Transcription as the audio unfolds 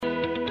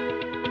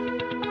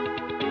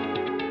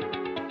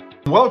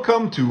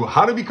welcome to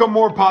How to Become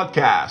More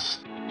podcast.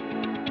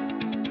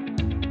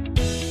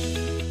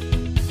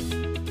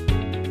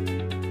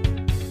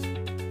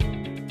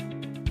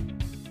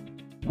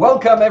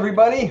 Welcome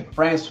everybody,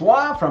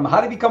 Francois from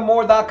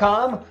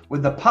howtobecomemore.com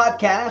with the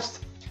podcast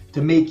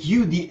to make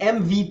you the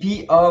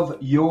MVP of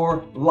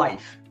your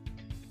life.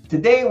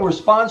 Today we're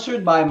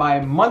sponsored by my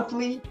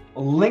monthly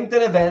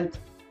LinkedIn event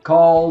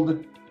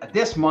called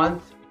this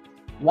month,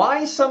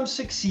 Why Some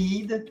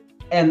Succeed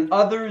and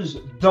Others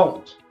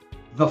Don't.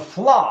 The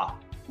Flaw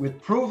with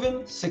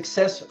Proven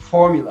Success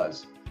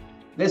Formulas.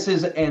 This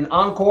is an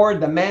encore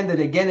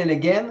demanded again and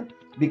again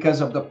because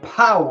of the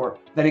power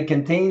that it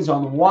contains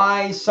on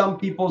why some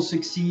people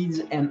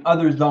succeed and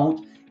others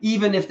don't,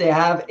 even if they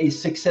have a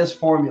success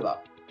formula.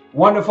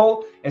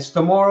 Wonderful. It's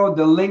tomorrow.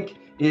 The link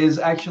is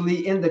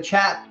actually in the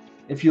chat.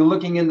 If you're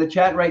looking in the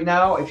chat right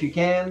now, if you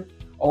can,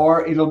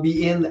 or it'll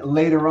be in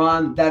later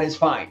on, that is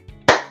fine.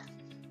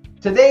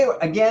 Today,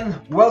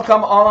 again,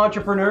 welcome all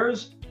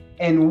entrepreneurs.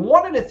 And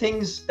one of the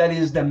things that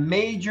is the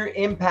major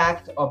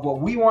impact of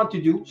what we want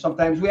to do,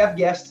 sometimes we have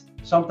guests,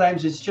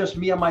 sometimes it's just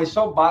me on my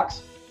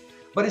soapbox,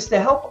 but it's to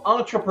help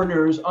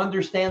entrepreneurs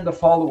understand the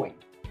following.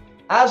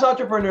 As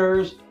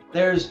entrepreneurs,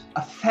 there's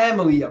a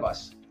family of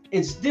us.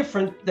 It's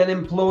different than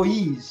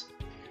employees.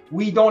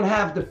 We don't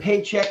have the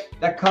paycheck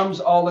that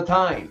comes all the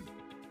time,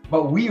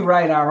 but we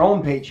write our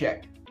own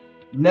paycheck.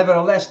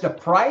 Nevertheless, the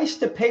price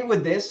to pay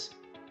with this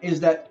is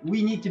that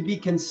we need to be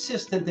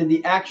consistent in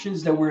the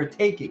actions that we're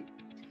taking.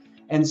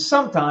 And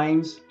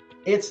sometimes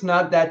it's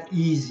not that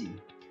easy.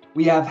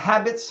 We have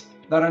habits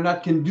that are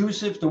not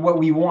conducive to what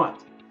we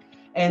want.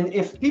 And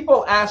if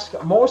people ask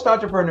most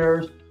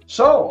entrepreneurs,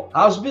 so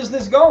how's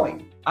business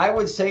going? I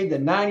would say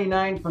that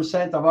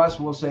 99% of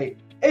us will say,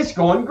 it's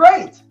going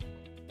great.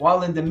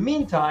 While in the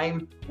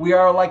meantime, we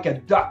are like a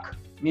duck,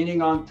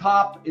 meaning on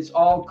top, it's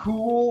all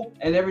cool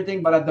and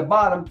everything, but at the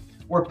bottom,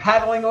 we're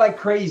paddling like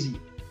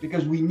crazy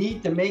because we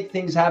need to make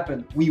things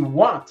happen. We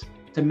want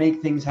to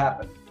make things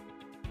happen.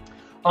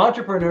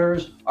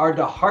 Entrepreneurs are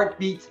the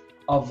heartbeat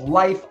of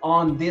life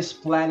on this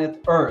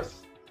planet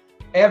Earth.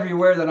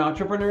 Everywhere that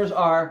entrepreneurs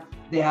are,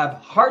 they have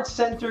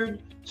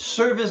heart-centered,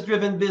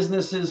 service-driven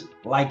businesses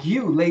like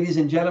you, ladies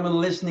and gentlemen,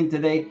 listening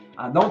today.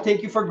 I don't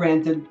take you for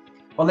granted,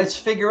 but let's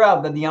figure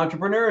out that the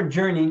entrepreneur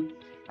journey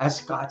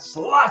has got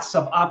lots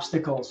of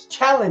obstacles,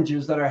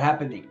 challenges that are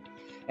happening.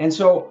 And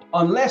so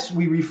unless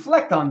we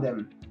reflect on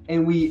them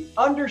and we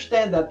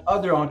understand that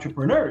other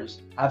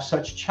entrepreneurs have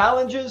such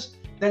challenges,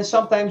 then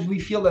sometimes we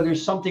feel that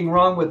there's something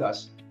wrong with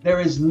us. There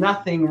is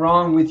nothing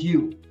wrong with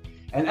you.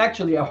 And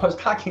actually, I was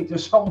talking to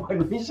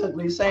someone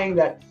recently saying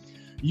that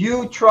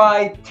you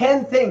try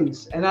 10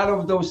 things, and out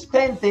of those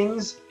 10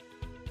 things,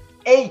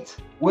 8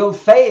 will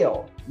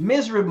fail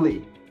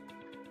miserably.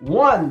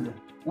 1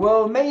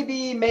 will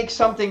maybe make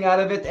something out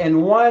of it,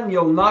 and 1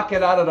 you'll knock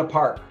it out of the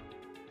park.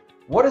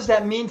 What does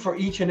that mean for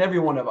each and every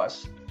one of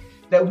us?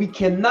 That we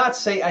cannot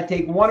say, I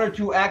take 1 or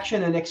 2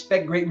 action and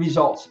expect great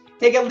results.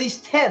 Take at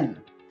least 10.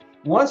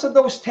 Once of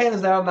those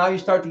 10s now you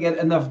start to get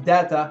enough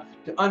data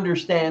to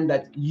understand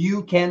that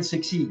you can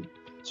succeed.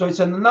 So it's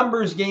a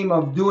numbers game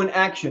of doing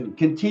action.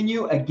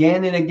 Continue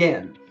again and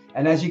again.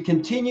 And as you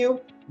continue,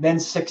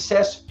 then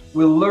success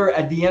will lure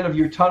at the end of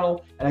your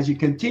tunnel. And as you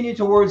continue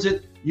towards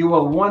it, you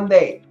will one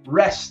day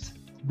rest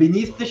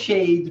beneath the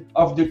shade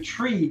of the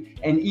tree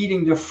and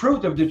eating the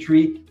fruit of the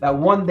tree that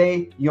one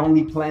day you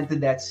only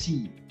planted that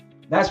seed.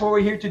 That's what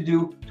we're here to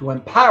do, to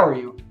empower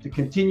you to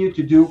continue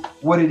to do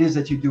what it is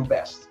that you do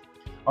best.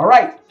 All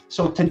right.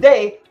 So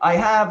today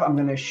I'm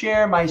going to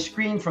share my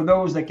screen for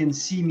those that can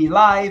see me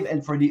live,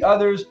 and for the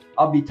others,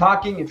 I'll be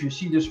talking. If you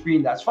see the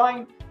screen, that's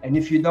fine. And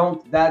if you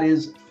don't, that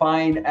is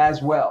fine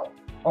as well.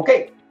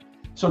 Okay.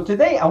 So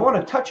today I want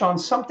to touch on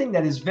something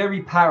that is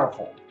very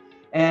powerful,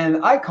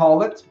 and I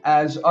call it,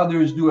 as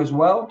others do as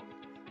well,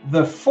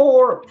 the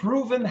 4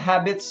 proven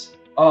habits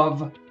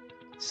of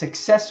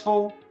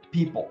successful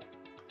people.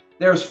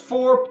 There's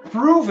 4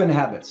 proven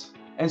habits.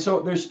 And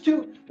so there's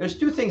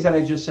two things that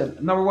I just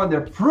said. Number 1,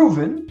 they're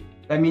proven.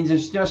 That means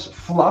it's just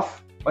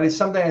fluff, but it's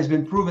something that has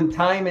been proven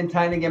time and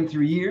time again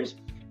through years.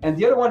 And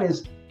the other one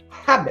is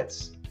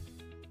habits.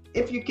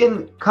 If you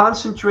can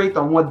concentrate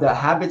on what the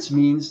habits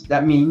means,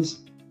 that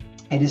means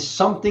it is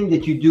something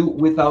that you do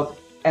without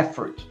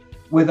effort,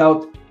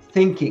 without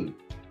thinking,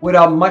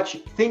 without much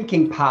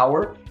thinking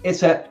power.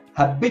 It's a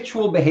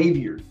habitual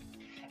behavior.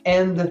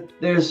 And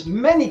there's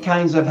many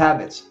kinds of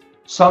habits.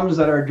 Some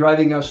that are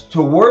driving us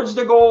towards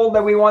the goal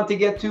that we want to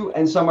get to,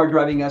 and some are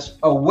driving us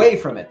away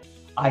from it.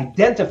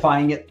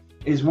 Identifying it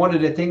is one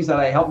of the things that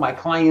I help my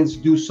clients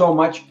do so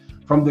much,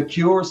 from the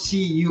cure,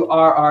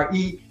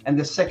 C-U-R-R-E, and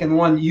the second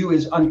one, U,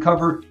 is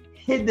uncover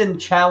hidden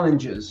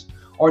challenges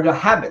or the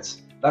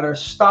habits that are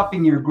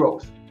stopping your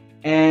growth.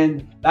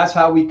 And that's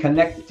how we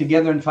connect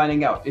together and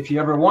finding out. If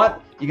you ever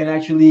want, you can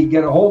actually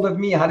get a hold of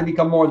me,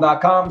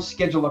 howtobecomemore.com,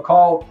 schedule a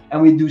call,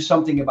 and we do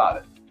something about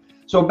it.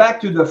 So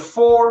back to the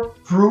 4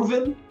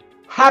 proven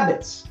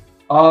habits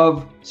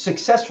of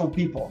successful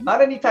people.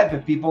 Not any type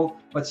of people,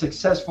 but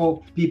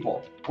successful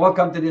people.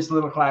 welcome to this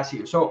little class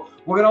here. So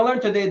we're going to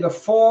learn today the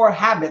 4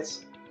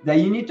 habits that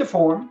you need to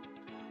form,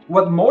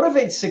 what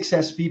motivates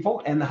success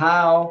people, and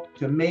how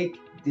to make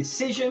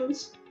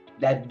decisions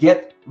that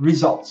get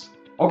results.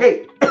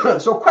 Okay,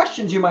 so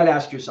questions you might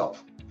ask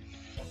yourself.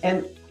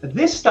 And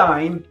this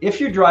time, if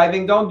you're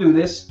driving, don't do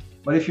this.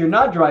 But if you're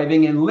not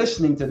driving and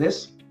listening to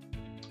this,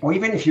 or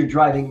even if you're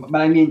driving,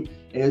 but I mean,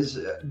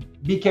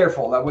 be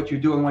careful that what you're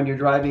doing when you're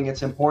driving.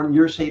 It's important,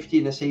 your safety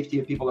and the safety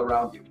of people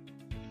around you.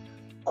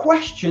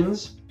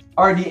 Questions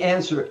are the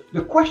answer.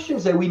 The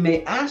questions that we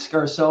may ask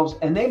ourselves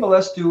enable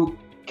us to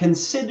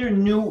consider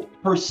new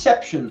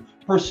perception,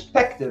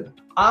 perspective,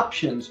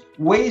 options,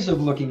 ways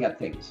of looking at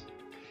things.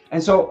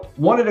 And so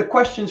one of the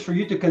questions for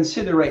you to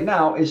consider right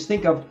now is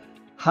think of,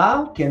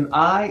 how can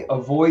I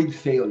avoid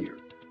failure?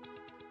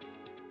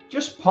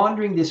 Just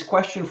pondering this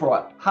question for a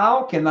while.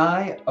 How can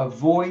I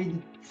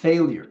avoid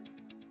failure?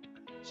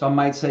 Some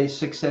might say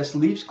success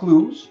leaves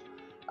clues.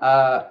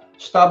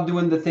 Stop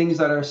doing the things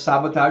that are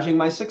sabotaging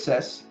my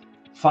success.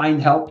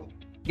 Find help.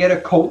 Get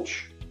a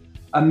coach,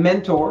 a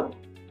mentor.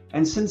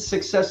 And since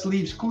success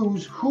leaves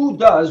clues, who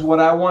does what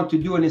I want to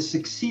do and is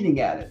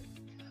succeeding at it?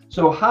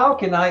 So how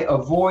can I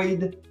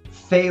avoid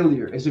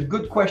failure is a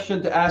good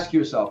question to ask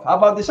yourself. How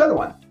about this other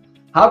one?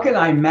 How can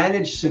I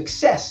manage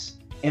success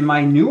in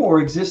my new or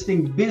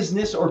existing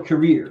business or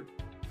career?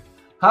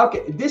 How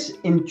can this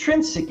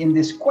intrinsic in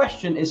this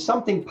question is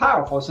something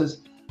powerful. It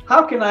says,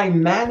 how can I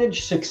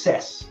manage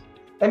success?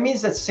 That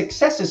means that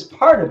success is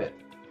part of it.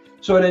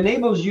 So it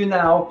enables you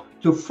now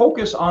to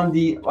focus on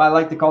the, I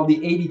like to call the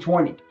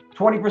 80-20.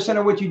 20%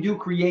 of what you do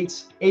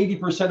creates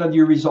 80% of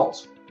your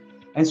results.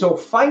 And so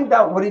find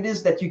out what it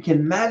is that you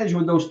can manage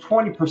with those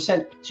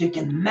 20% so you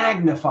can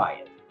magnify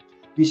it.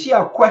 You see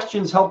how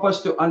questions help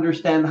us to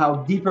understand how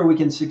deeper we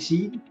can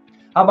succeed?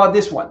 How about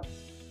this one?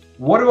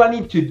 What do I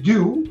need to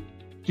do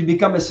to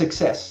become a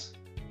success?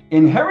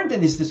 Inherent in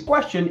this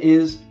question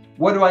is,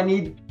 what do I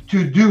need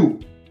to do?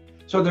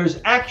 So there's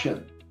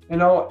action. You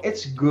know,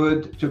 it's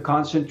good to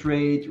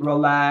concentrate,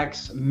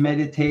 relax,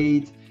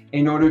 meditate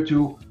in order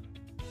to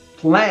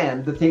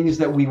plan the things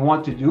that we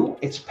want to do.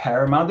 It's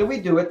paramount that we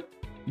do it.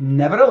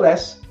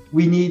 Nevertheless,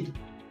 we need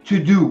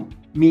to do,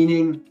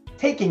 meaning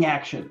taking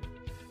action.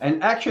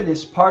 And action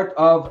is part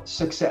of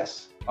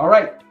success. All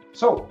right.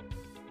 So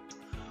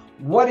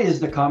what is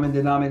the common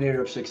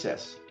denominator of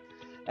success?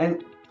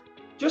 And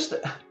just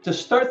to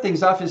start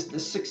things off, is the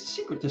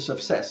secret to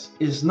success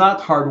is not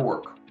hard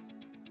work,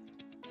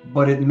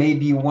 but it may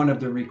be one of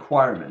the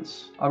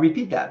requirements. I'll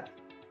repeat that.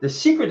 The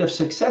secret of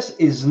success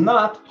is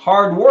not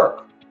hard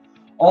work,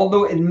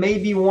 although it may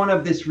be one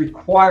of this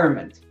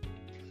requirement.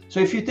 So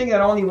if you think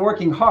that only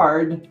working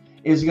hard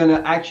is going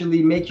to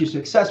actually make you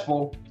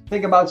successful,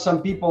 think about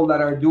some people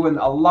that are doing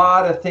a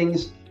lot of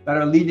things that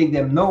are leading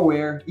them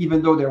nowhere.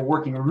 Even though they're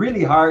working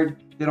really hard,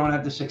 they don't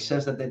have the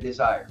success that they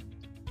desire.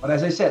 But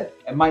as I said,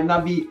 it might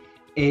not be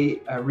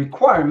a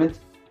requirement,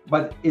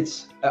 but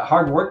it's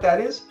hard work, that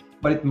is,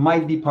 but it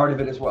might be part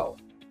of it as well.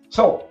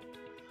 So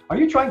are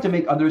you trying to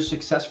make others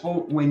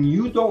successful when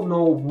you don't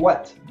know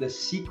what the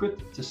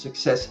secret to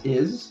success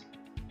is?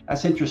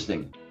 That's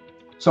interesting.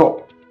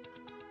 So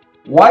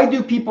why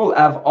do people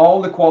have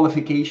all the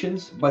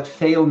qualifications but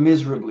fail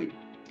miserably?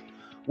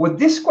 What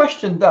this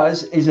question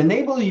does is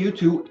enable you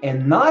to,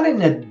 and not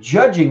in a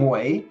judging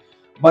way,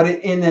 but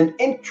in an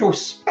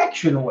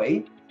introspection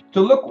way, to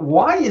look,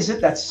 why is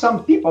it that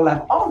some people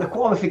have all the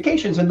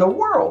qualifications in the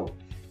world,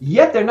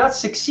 yet they're not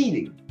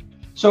succeeding?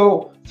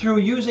 So through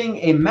using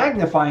a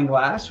magnifying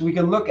glass, we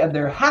can look at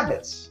their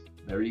habits,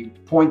 very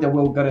point that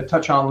we're going to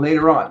touch on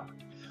later on.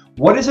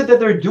 What is it that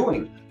they're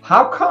doing?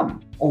 How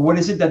come? Or what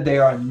is it that they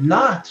are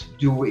not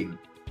doing?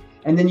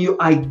 And then you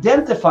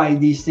identify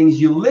these things,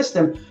 you list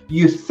them,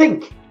 you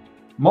think.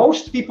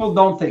 Most people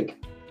don't think.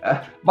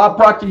 Bob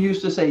Proctor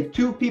used to say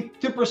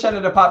 2%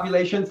 of the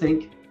population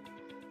think,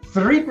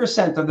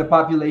 3% of the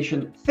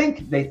population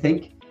think they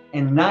think,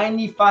 and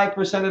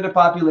 95% of the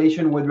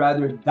population would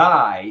rather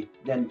die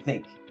than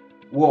think.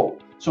 Whoa.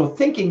 So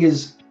thinking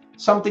is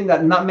something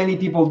that not many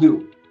people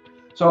do.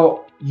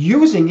 So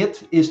using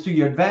it is to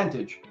your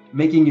advantage,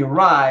 making you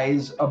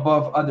rise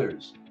above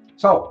others.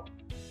 So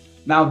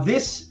now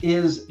this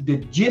is the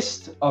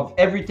gist of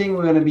everything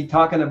we're going to be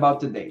talking about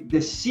today.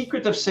 The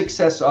secret of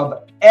success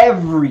of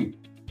every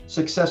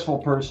successful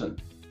person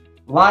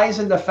lies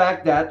in the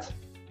fact that,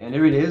 and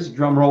here it is,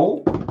 drum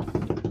roll,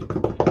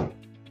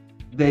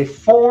 they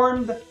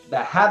formed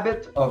the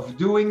habit of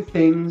doing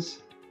things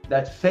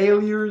that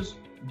failures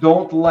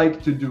don't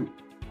like to do.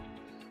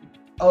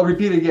 I'll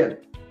repeat again.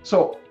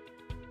 So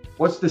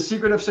what's the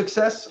secret of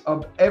success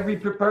of every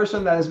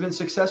person that has been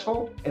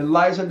successful? It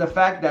lies in the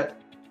fact that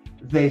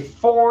they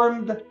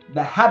formed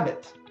the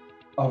habit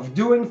of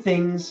doing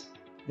things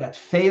that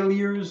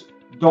failures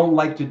don't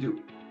like to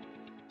do.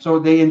 So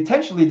they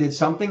intentionally did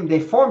something, they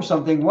formed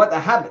something, what a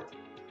habit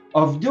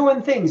of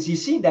doing things. You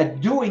see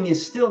that doing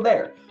is still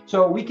there.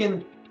 So we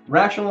can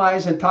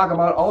rationalize and talk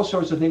about all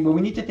sorts of things, but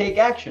we need to take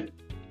action.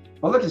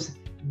 Well, look,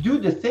 do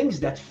the things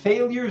that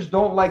failures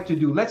don't like to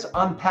do. Let's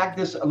unpack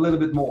this a little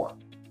bit more.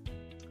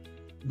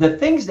 The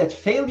things that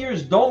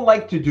failures don't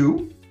like to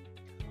do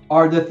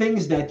are the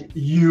things that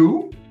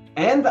you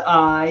and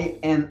I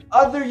and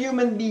other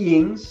human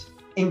beings,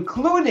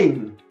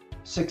 including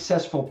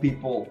successful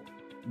people,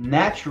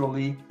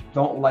 naturally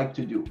don't like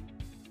to do.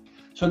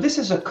 So this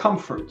is a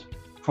comfort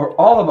for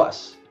all of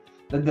us,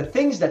 that the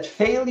things that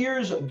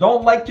failures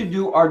don't like to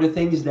do are the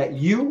things that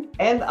you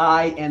and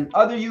I and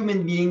other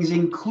human beings,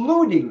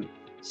 including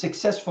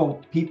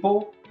successful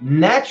people,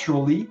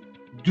 naturally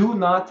do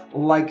not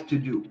like to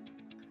do.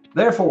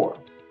 Therefore,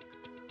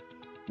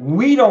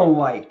 we don't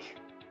like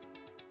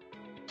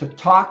to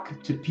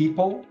talk to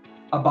people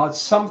about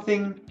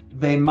something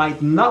they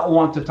might not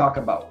want to talk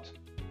about.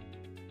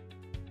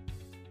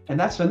 And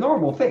that's a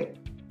normal thing.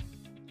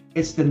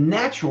 It's the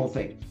natural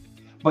thing.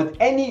 But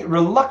any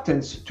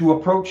reluctance to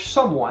approach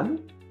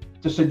someone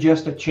to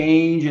suggest a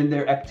change in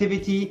their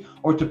activity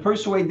or to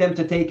persuade them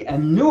to take a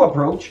new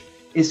approach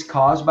is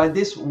caused by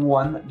this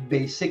one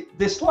basic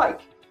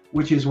dislike,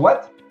 which is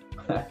what?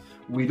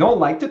 We don't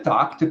like to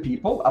talk to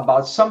people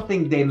about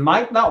something they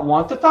might not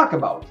want to talk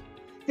about.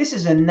 This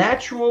is a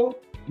natural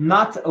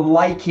not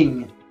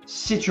liking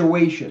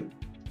situation.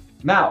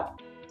 Now,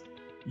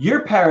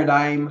 your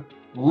paradigm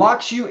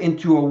locks you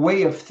into a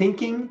way of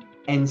thinking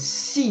and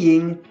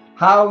seeing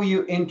how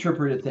you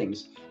interpret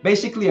things.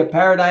 Basically, a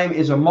paradigm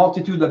is a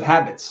multitude of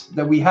habits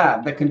that we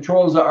have that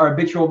controls our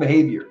habitual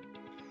behavior.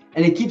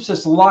 And it keeps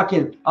us locked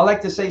in. I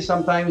like to say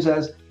sometimes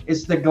as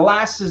it's the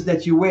glasses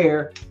that you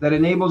wear that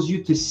enables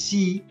you to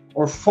see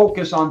or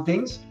focus on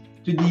things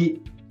to the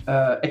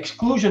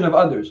exclusion of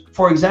others.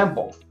 For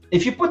example,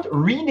 if you put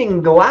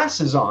reading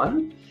glasses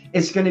on,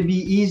 it's going to be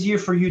easier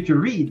for you to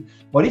read.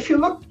 But if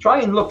you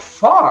try and look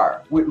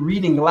far with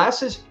reading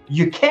glasses,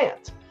 you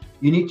can't.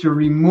 You need to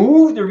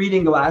remove the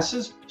reading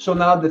glasses so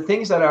now the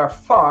things that are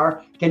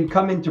far can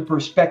come into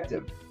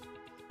perspective.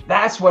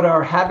 That's what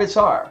our habits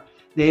are.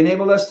 They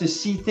enable us to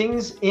see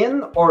things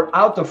in or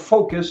out of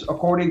focus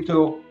according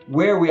to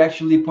where we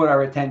actually put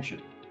our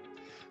attention.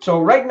 So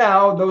right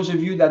now, those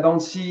of you that don't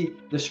see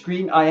the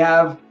screen, I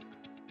have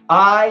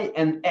I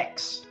and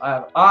X. I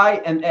have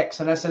I and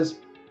X. And that says,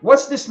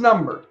 what's this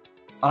number?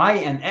 I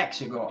and X.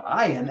 You go,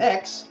 I and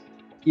X.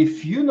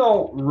 If you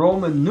know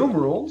Roman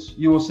numerals,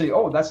 you will say,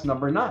 oh, that's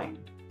number 9.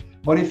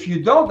 But if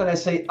you don't, and I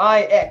say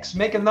IX,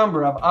 make a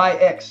number of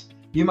IX,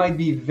 you might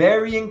be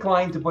very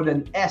inclined to put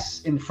an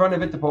S in front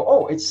of it to put,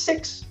 oh, it's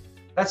 6.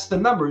 That's the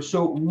number.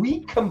 So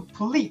we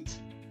complete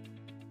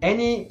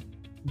any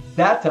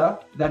data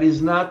that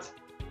is not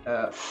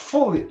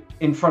fully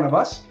in front of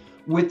us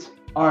with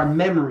our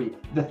memory,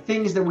 the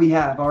things that we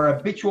have, our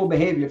habitual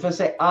behavior. If I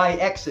say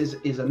IX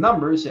is a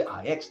number, say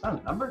IX,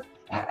 not a number.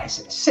 I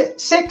say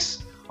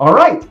 6. All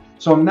right.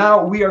 So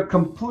now we are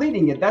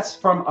completing it. That's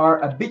from our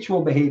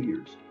habitual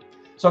behaviors.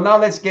 So now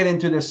let's get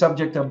into the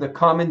subject of the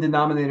common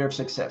denominator of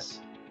success.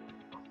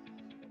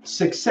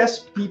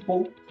 Successful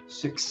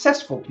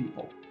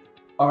people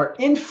are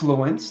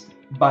influenced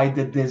by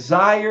the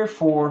desire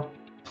for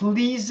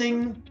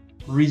pleasing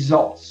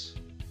results.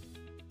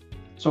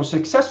 So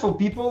successful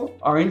people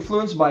are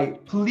influenced by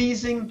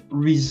pleasing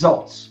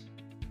results.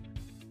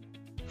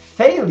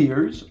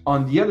 Failures,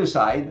 on the other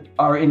side,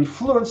 are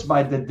influenced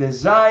by the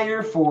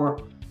desire for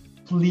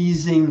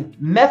pleasing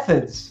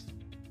methods.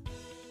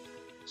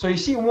 So you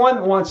see,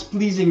 one wants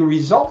pleasing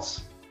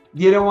results,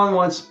 the other one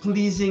wants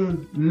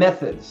pleasing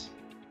methods.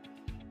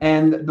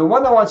 And the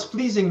one that wants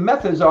pleasing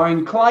methods are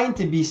inclined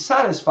to be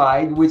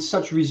satisfied with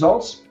such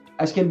results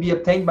as can be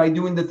obtained by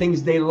doing the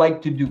things they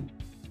like to do.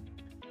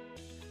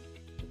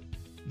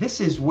 This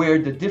is where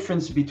the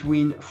difference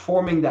between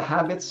forming the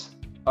habits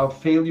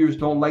of failures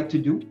don't like to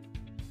do,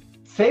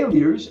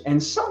 failures,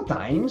 and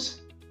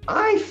sometimes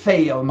I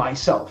fail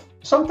myself.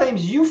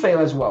 Sometimes you fail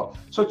as well.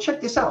 So check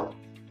this out.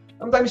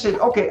 Sometimes you say,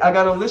 okay, I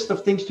got a list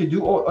of things to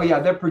do. Oh yeah,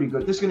 they're pretty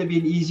good. This is going to be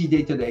an easy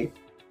day today.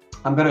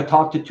 I'm going to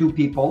talk to 2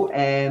 people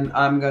and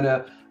I'm going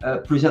to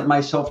present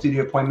myself to the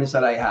appointments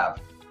that I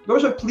have.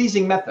 Those are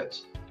pleasing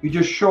methods. You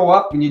just show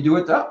up and you do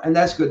it, and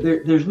that's good.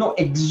 There's no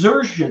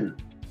exertion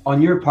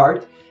on your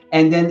part.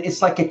 And then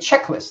it's like a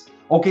checklist.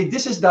 Okay,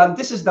 this is done,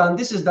 this is done,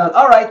 this is done.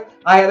 All right,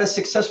 I had a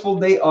successful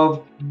day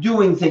of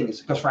doing things.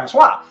 Because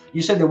Francois,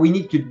 you said that we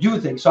need to do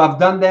things. So I've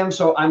done them,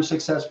 so I'm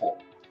successful.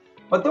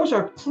 But those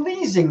are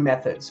pleasing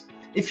methods.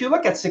 If you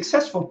look at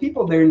successful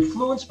people, they're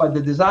influenced by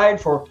the desire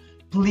for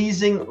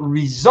pleasing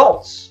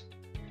results.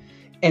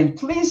 And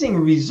pleasing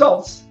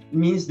results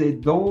means they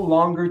no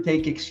longer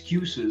take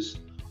excuses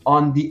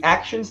on the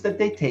actions that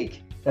they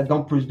take that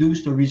don't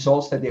produce the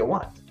results that they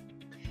want.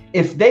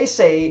 If they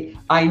say,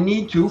 I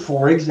need to,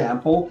 for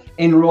example,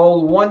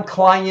 enroll 1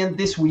 client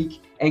this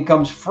week, and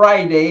comes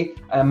Friday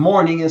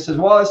morning and says,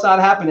 well, it's not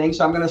happening,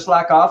 so I'm going to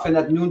slack off, and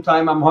at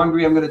noontime I'm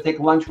hungry, I'm going to take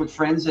lunch with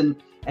friends and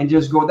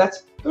just go.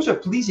 Those are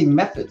pleasing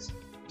methods.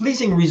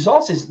 Pleasing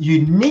results is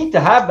you need to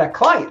have that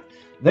client.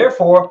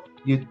 Therefore,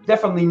 you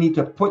definitely need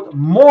to put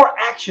more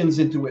actions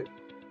into it,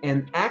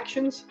 and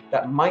actions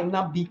that might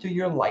not be to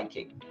your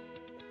liking.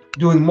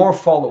 Doing more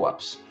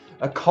follow-ups,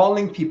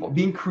 calling people,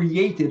 being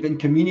creative and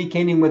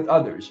communicating with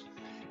others.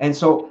 And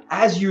so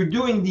as you're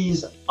doing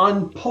these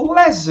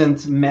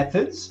unpleasant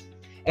methods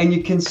and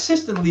you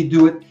consistently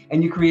do it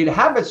and you create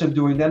habits of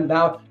doing them,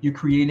 now you're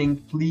creating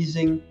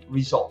pleasing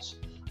results.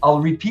 I'll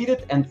repeat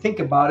it and think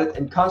about it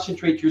and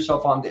concentrate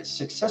yourself on this.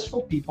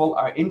 Successful people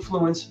are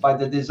influenced by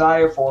the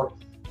desire for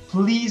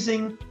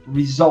pleasing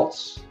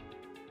results.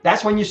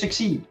 That's when you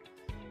succeed.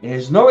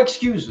 There's no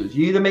excuses.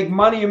 You either make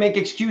money or make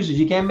excuses.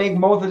 You can't make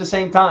both at the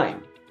same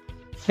time.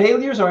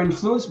 Failures are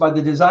influenced by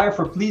the desire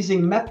for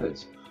pleasing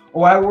methods.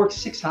 Oh, I worked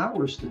 6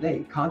 hours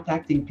today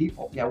contacting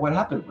people. Yeah, what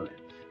happened with it?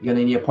 You got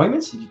any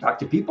appointments? Did you talk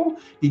to people?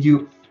 Did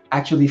you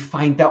actually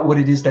find out what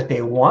it is that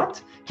they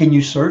want? Can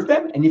you serve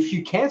them? And if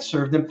you can't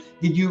serve them,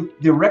 did you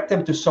direct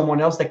them to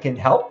someone else that can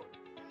help?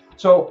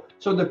 So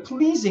the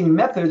pleasing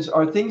methods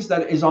are things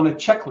that is on a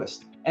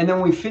checklist. And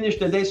then we finish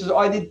the day, says, oh,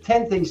 I did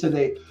 10 things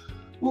today.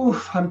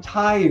 Oof, I'm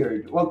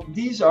tired. Well,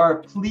 these are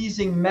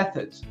pleasing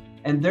methods,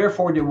 and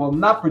therefore they will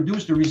not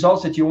produce the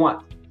results that you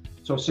want.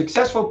 So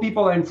successful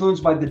people are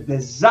influenced by the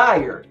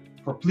desire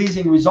for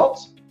pleasing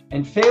results,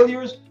 and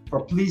failures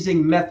for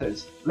pleasing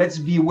methods. Let's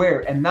be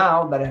aware. And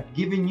now that I've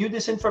given you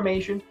this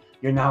information,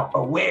 you're now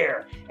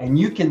aware, and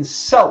you can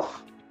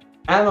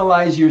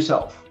self-analyze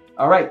yourself.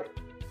 All right.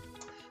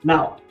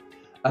 Now,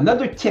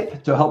 another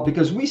tip to help,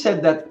 because we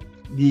said that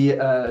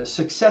the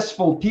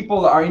successful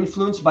people are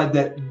influenced by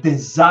the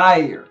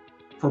desire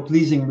for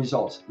pleasing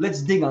results.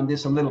 Let's dig on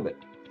this a little bit.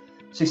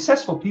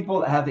 Successful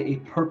people have a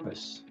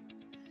purpose,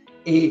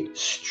 a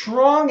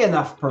strong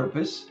enough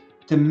purpose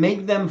to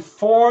make them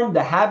form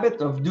the habit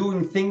of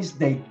doing things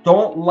they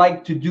don't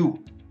like to do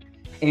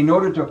in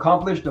order to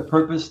accomplish the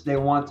purpose they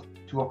want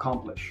to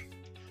accomplish.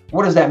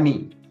 What does that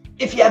mean?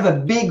 If you have a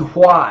big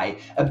why,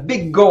 a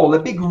big goal, a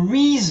big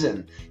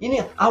reason, you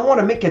know, I want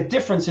to make a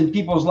difference in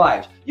people's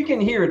lives. You can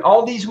hear it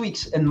all these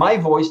weeks in my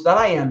voice that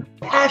I am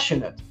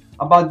passionate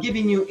about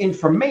giving you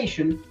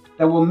information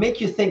that will make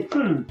you think,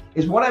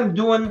 is what I'm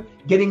doing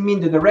getting me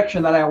in the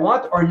direction that I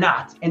want or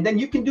not? And then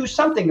you can do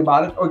something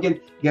about it or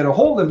get a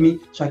hold of me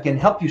so I can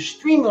help you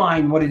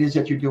streamline what it is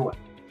that you're doing.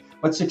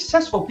 But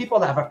successful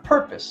people have a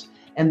purpose,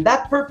 and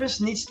that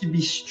purpose needs to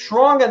be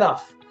strong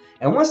enough.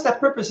 And once that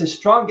purpose is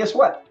strong, guess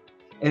what?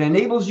 It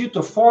enables you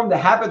to form the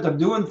habit of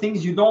doing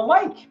things you don't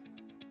like,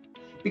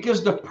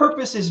 because the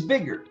purpose is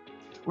bigger.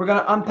 We're going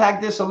to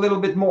unpack this a little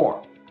bit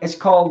more. It's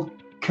called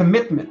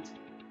commitment.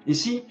 You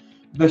see,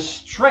 the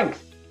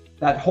strength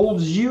that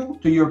holds you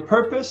to your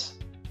purpose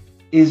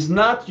is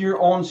not your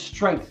own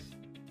strength,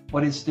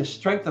 but it's the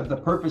strength of the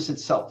purpose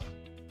itself.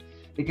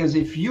 Because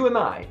if you and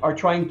I are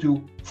trying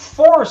to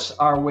force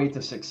our way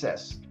to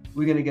success,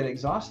 we're going to get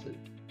exhausted.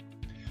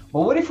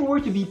 But what if we were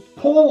to be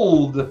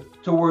pulled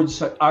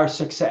towards our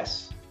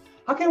success?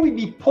 How can we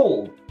be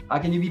pulled? How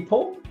can you be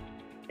pulled?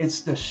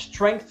 It's the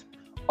strength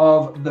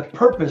of the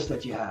purpose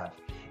that you have.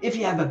 If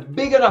you have a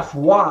big enough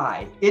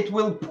why, it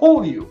will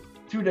pull you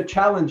through the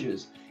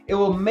challenges. It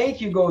will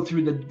make you go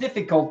through the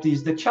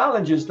difficulties, the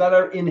challenges that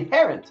are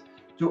inherent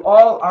to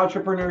all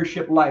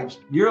entrepreneurship lives.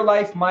 Your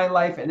life, my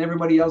life, and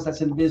everybody else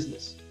that's in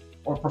business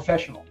or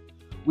professional.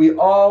 We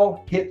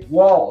all hit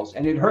walls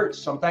and it hurts.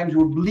 Sometimes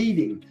we're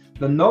bleeding.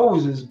 The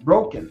nose is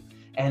broken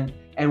and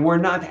we're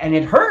not, and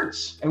it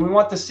hurts and we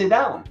want to sit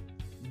down.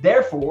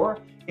 Therefore,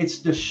 it's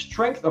the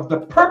strength of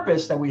the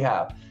purpose that we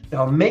have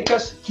that'll make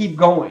us keep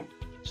going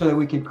so that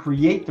we can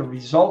create the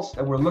results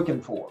that we're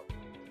looking for.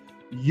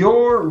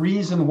 Your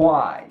reason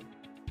why.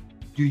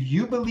 Do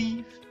you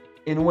believe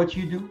in what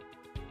you do?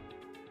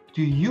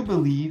 Do you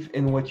believe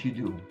in what you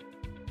do?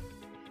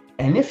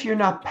 And if you're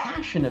not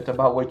passionate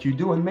about what you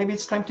do, and maybe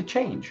it's time to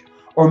change,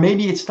 or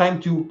maybe it's time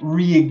to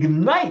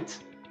reignite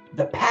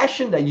the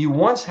passion that you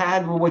once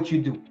had with what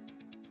you do.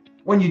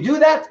 When you do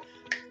that,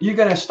 you're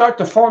going to start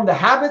to form the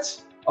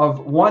habits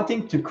of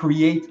wanting to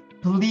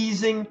create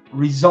pleasing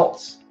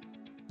results,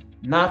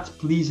 not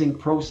pleasing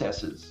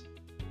processes.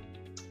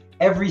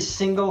 Every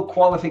single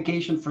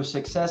qualification for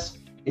success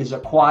is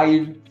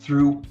acquired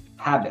through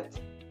habit.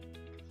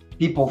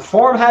 People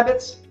form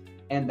habits,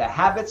 and the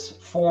habits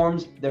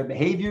forms their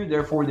behavior,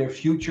 therefore their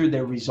future,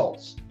 their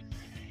results.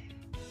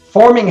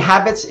 Forming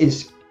habits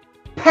is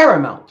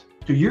paramount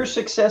to your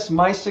success,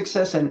 my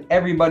success, and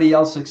everybody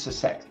else's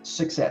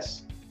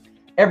success.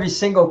 Every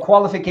single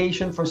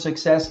qualification for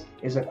success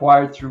is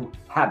acquired through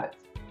habit.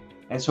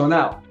 And so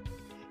now,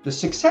 the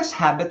success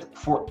habit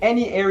for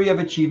any area of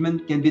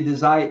achievement can be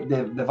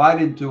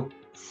divided into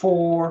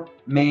 4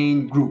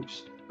 main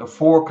groups. The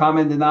 4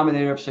 common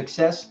denominators of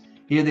success,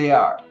 here they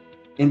are.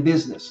 In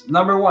business,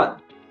 number 1,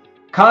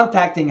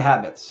 contacting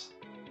habits.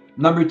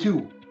 Number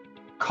 2,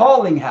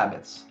 calling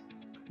habits.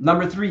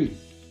 Number 3,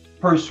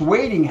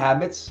 persuading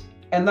habits.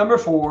 And number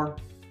 4,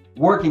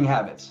 working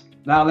habits.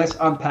 Now let's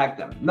unpack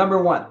them.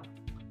 Number 1,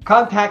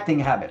 contacting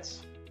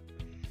habits.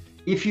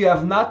 If you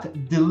have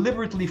not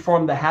deliberately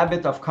formed the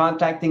habit of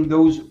contacting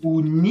those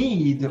who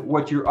need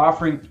what you're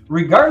offering,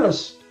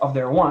 regardless of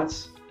their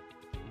wants,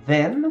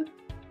 then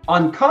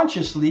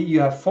unconsciously you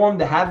have formed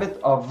the habit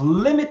of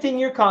limiting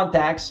your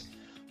contacts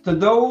to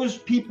those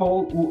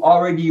people who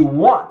already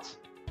want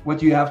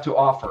what you have to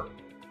offer.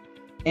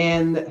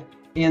 And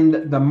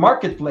in the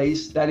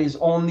marketplace that is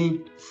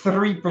only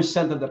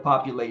 3% of the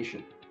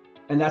population.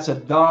 And that's a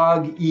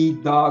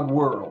dog-eat-dog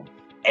world.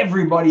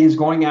 Everybody is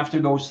going after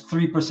those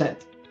 3%.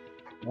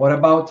 What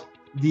about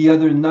the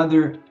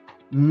another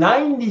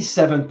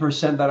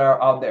 97% that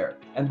are out there?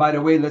 And by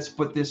the way, let's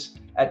put this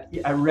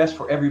at rest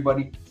for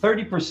everybody.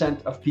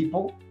 30% of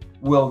people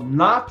will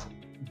not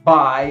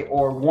buy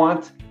or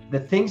want the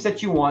things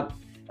that you want,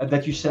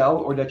 that you sell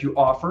or that you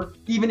offer,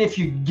 even if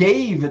you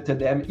gave it to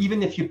them,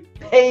 even if you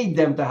paid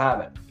them to have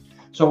it.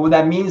 So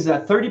that means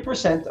that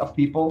 30% of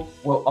people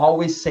will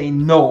always say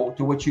no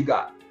to what you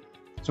got.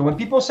 So when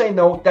people say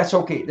no, that's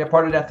okay. They're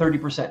part of that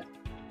 30%.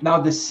 Now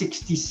the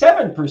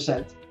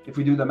 67%, if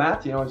we do the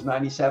math, is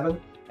 97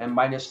 and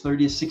minus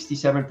 30 is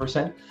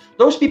 67%.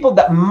 Those people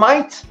that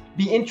might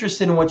be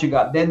interested in what you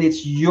got, then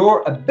it's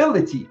your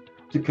ability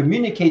to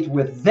communicate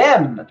with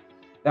them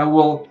that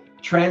will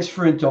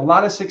transfer into a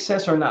lot of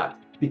success or not.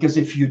 Because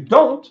if you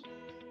don't,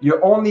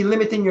 you're only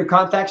limiting your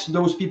contacts to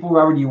those people who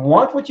already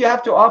want what you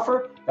have to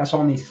offer. That's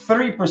only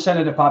 3%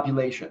 of the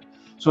population.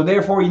 So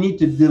therefore, you need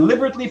to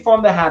deliberately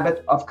form the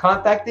habit of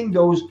contacting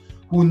those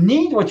who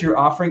need what you're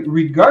offering,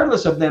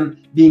 regardless of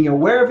them being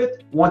aware of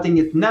it, wanting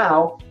it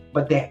now,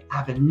 but they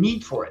have a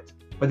need for it,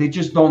 but they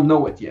just don't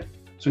know it yet.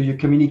 So your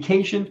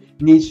communication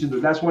needs to do.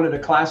 That's one of the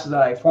classes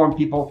that I form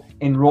people,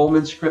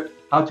 enrollment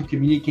script, how to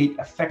communicate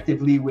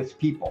effectively with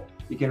people.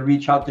 You can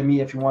reach out to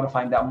me if you want to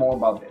find out more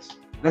about this.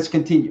 Let's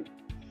continue.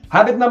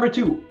 Habit number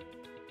 2,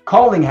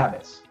 calling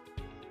habits.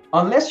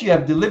 Unless you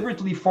have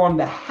deliberately formed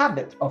the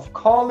habit of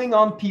calling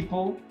on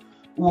people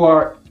who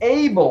are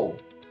able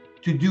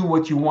to do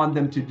what you want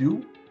them to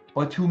do,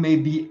 but who may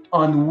be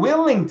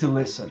unwilling to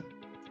listen.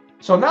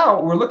 So now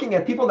we're looking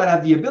at people that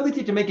have the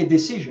ability to make a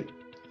decision.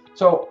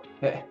 So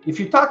if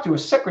you talk to a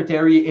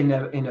secretary in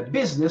a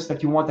business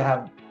that you want to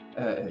have,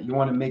 you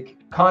want to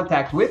make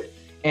contact with,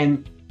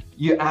 and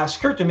you ask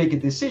her to make a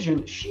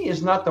decision, she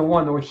is not the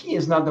one, or he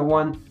is not the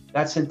one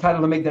that's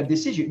entitled to make that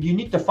decision. You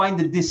need to find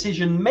the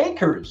decision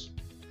makers.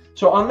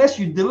 So unless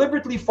you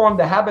deliberately form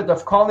the habit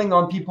of calling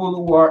on people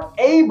who are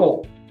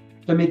able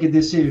to make a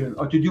decision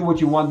or to do what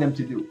you want them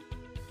to do,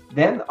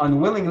 then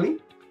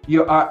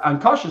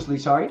unconsciously,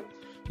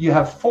 you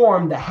have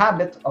formed the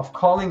habit of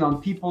calling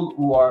on people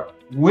who are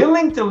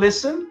willing to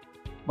listen,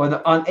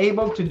 but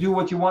unable to do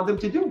what you want them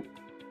to do.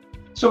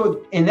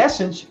 So in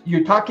essence,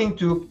 you're talking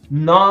to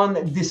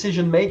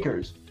non-decision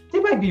makers. They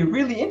might be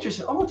really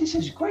interested. Oh, this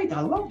is great.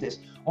 I love this.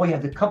 Oh yeah,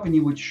 the company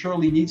would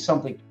surely need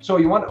something. So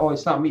you want, oh,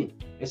 it's not me.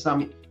 It's not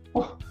me.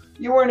 Oh,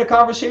 you were in a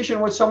conversation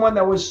with someone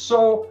that was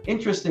so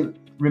interesting.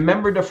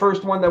 Remember the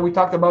first one that we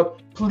talked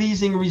about,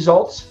 pleasing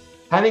results?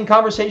 Having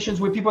conversations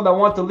with people that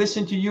want to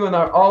listen to you and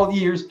are all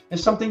ears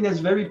is something that's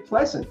very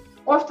pleasant.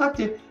 Well, I've talked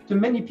to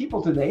many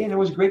people today, and it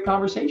was great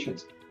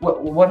conversations.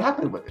 What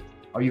happened with it?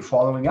 Are you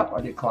following up?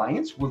 Are they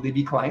clients? Will they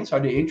be clients? Are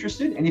they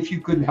interested? And if you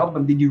couldn't help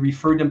them, did you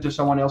refer them to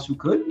someone else who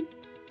could?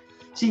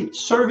 See,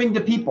 serving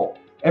the people.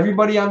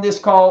 Everybody on this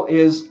call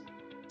is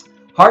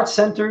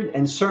heart-centered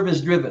and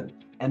service-driven.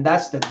 And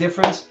that's the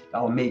difference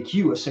that will make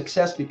you a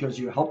success, because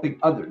you're helping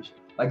others.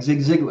 Like Zig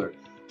Ziglar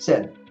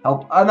said,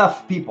 help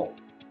enough people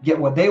get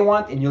what they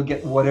want and you'll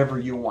get whatever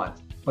you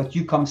want. But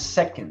you come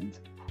second.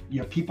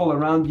 Your people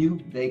around you,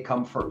 they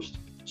come first.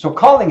 So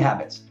calling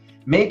habits.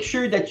 Make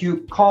sure that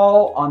you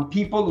call on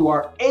people who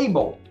are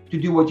able to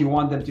do what you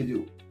want them to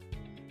do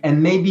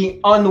and maybe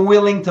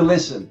unwilling to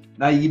listen.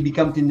 Now you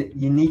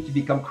need to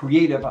become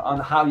creative on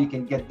how you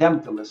can get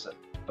them to listen.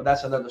 But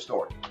that's another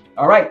story.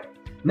 All right.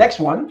 Next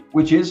one,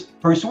 which is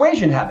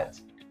persuasion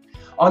habits.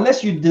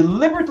 Unless you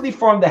deliberately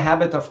form the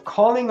habit of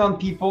calling on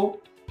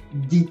people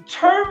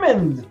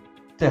determined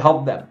to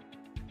help them.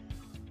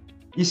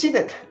 You see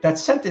that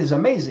sentence is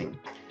amazing.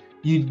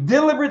 You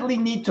deliberately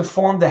need to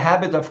form the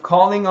habit of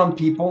calling on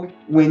people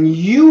when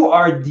you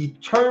are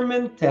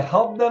determined to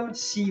help them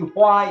see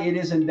why it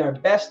is in their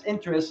best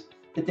interest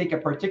to take a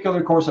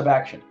particular course of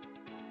action.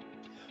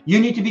 You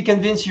need to be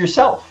convinced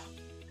yourself.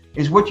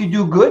 Is what you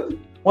do good?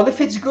 Well,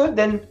 if it's good,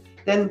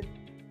 then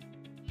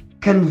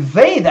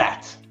convey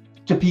that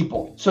to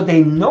people so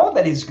they know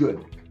that it's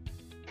good.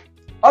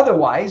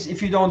 Otherwise,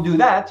 if you don't do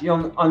that,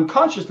 you'll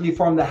unconsciously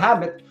form the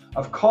habit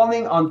of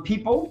calling on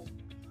people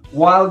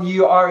while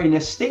you are in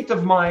a state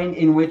of mind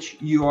in which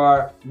you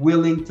are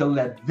willing to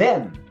let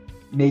them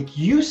make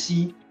you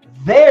see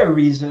their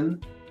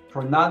reason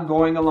for not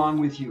going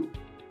along with you.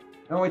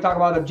 When we talk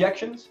about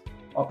objections,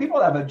 well, people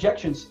have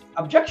objections.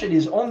 Objection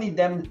is only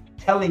them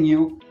telling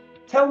you,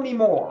 tell me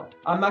more.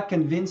 I'm not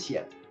convinced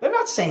yet. They're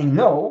not saying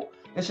no.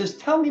 It says,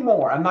 tell me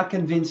more. I'm not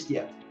convinced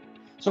yet.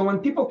 So when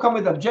people come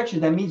with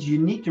objections, that means you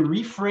need to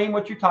reframe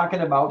what you're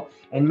talking about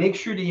and make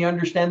sure that you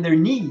understand their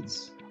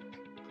needs.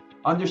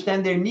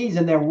 Understand their needs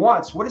and their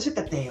wants. What is it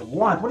that they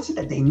want? What is it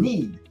that they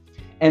need?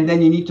 And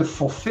then you need to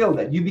fulfill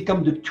that. You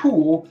become the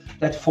tool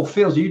that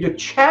fulfills. You're the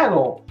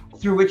channel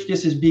through which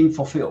this is being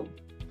fulfilled.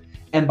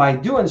 And by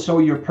doing so,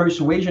 your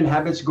persuasion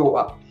habits go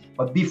up.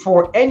 But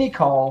before any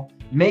call,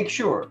 make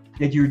sure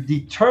that you're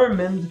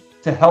determined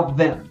to help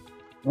them.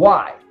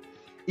 Why?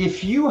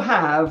 If you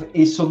have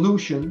a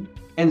solution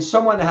and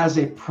someone has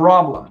a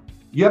problem.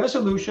 You have a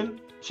solution,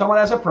 someone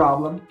has a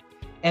problem,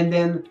 and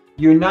then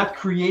you're not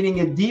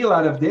creating a deal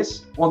out of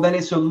this, well, then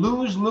it's a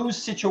lose-lose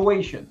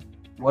situation.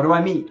 What do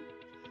I mean?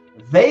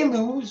 They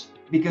lose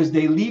because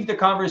they leave the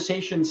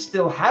conversation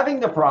still having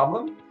the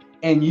problem,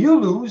 and you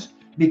lose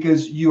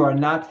because you are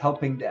not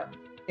helping them.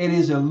 It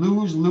is a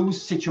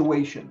lose-lose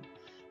situation.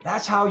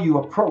 That's how you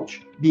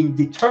approach being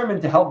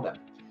determined to help them.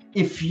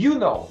 If you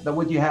know that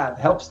what you have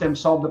helps them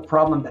solve the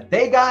problem that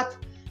they got,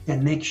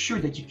 then make sure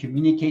that you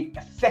communicate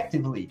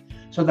effectively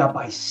so that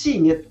by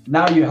seeing it,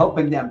 now you're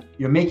helping them.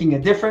 You're making a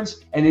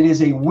difference, and it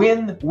is a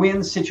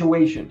win-win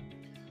situation.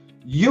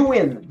 You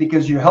win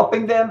because you're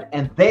helping them,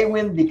 and they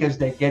win because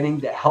they're getting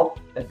the help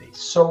that they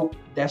so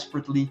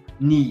desperately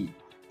need.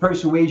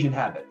 Persuasion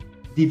habit.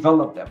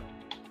 Develop them.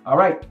 All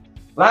right.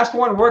 Last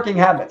one, working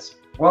habits.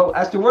 Well,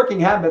 as to working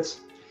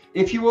habits,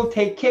 if you will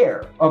take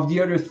care of the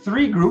other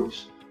three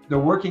groups, the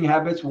working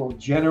habits will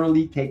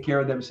generally take care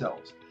of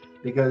themselves.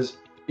 Because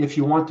if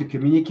you want to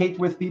communicate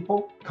with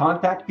people,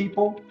 contact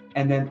people,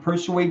 and then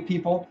persuade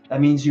people,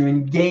 that means you're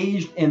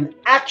engaged in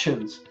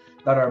actions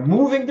that are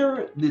moving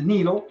the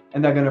needle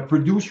and they're going to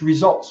produce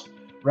results.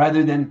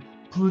 Rather than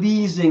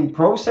pleasing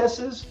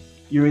processes,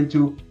 you're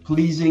into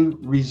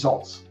pleasing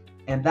results.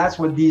 And that's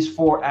what these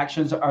 4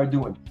 actions are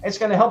doing. It's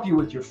going to help you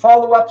with your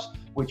follow-ups,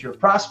 with your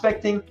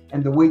prospecting,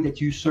 and the way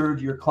that you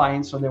serve your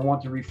clients so they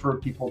want to refer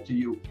people to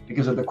you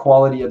because of the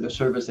quality of the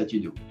service that you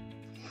do.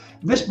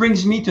 This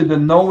brings me to the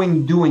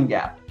knowing-doing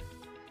gap.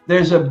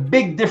 There's a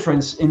big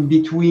difference in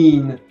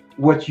between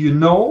what you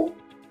know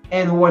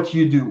and what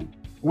you do.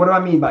 What do I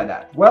mean by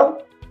that?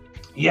 Well,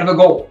 you have a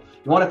goal.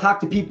 You want to talk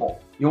to people.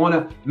 You want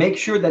to make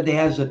sure that there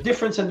has a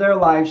difference in their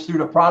lives through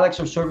the products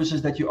or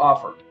services that you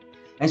offer.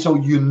 And so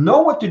you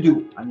know what to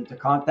do. I need to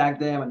contact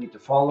them. I need to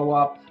follow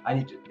up. I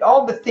need to,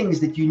 all the things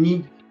that you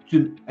need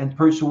to and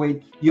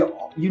persuade. You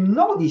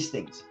know these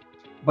things.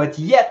 But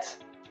yet,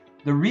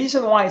 the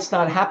reason why it's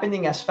not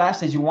happening as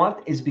fast as you want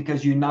is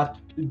because you're not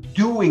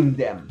doing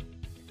them.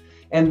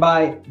 And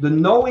by the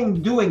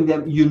knowing doing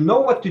them, you know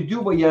what to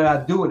do, but you're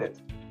not doing it.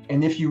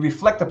 And if you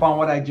reflect upon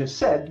what I just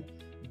said,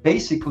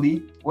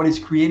 basically what is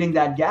creating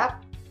that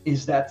gap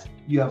is that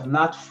you have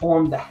not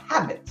formed the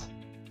habit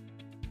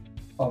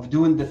of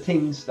doing the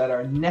things that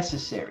are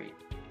necessary.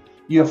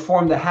 You have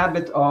formed the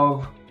habit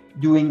of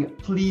doing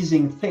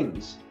pleasing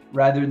things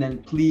rather than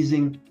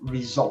pleasing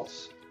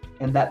results.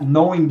 And that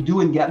knowing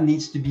doing gap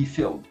needs to be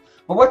filled.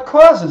 But what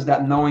causes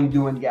that knowing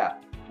doing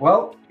gap?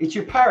 Well, it's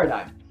your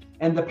paradigm.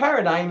 And the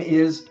paradigm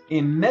is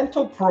a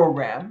mental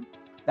program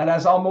that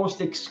has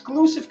almost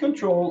exclusive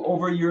control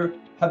over your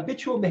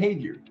habitual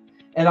behavior.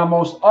 And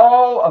almost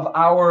all of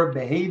our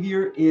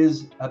behavior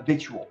is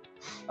habitual.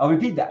 I'll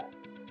repeat that.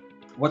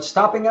 What's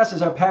stopping us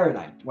is our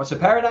paradigm. What's a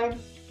paradigm?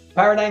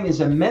 Paradigm is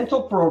a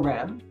mental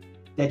program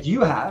that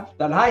you have,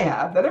 that I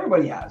have, that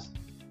everybody has,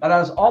 that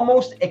has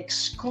almost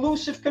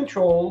exclusive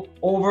control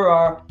over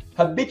our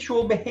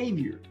habitual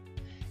behavior.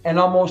 And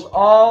almost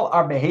all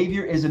our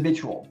behavior is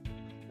habitual.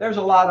 There's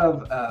a lot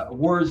of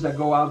words that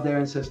go out there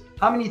and says,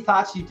 how many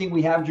thoughts do you think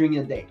we have during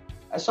a day?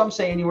 Some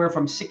say anywhere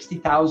from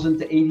 60,000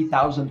 to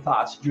 80,000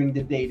 thoughts during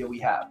the day that we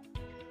have.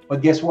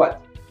 But guess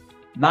what?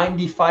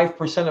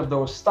 95% of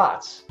those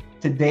thoughts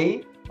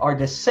today are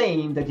the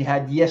same that you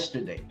had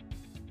yesterday.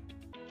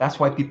 That's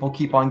why people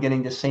keep on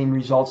getting the same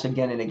results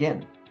again and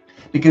again.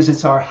 Because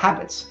it's our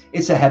habits.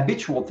 It's a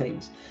habitual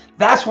things.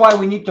 That's why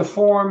we need to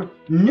form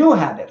new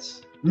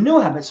habits. New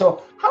habits.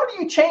 So how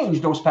do you change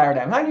those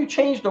paradigms? How do you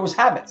change those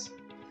habits?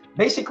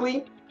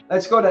 Basically,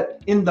 let's go to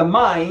in the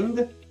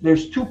mind,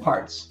 there's 2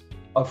 parts.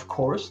 Of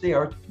course, there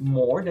are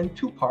more than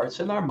 2 parts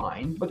in our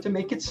mind, but to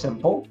make it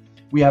simple,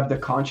 we have the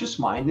conscious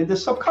mind and the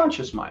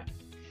subconscious mind.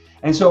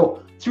 And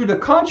so through the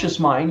conscious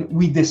mind,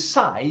 we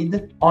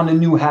decide on a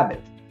new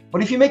habit.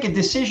 But if you make a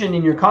decision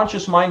in your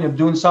conscious mind of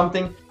doing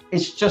something,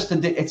 it's just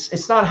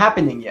it's not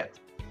happening yet.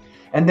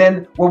 And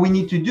then what we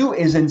need to do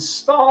is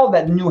install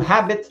that new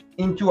habit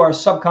into our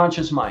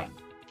subconscious mind.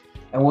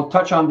 And we'll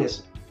touch on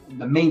this.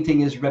 The main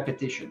thing is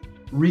repetition.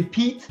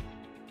 Repeat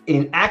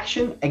in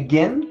action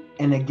again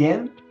and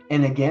again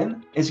and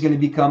again. It's going to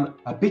become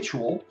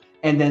habitual.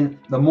 And then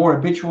the more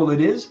habitual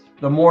it is,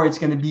 the more it's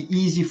going to be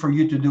easy for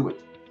you to do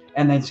it.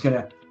 And then it's going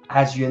to,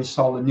 as you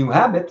install a new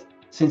habit,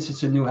 since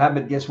it's a new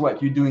habit, guess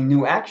what? You're doing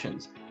new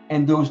actions.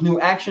 And those new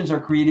actions are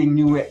creating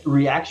new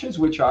reactions,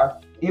 which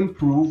are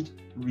improved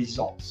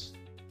results.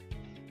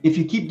 If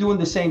you keep doing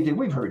the same thing,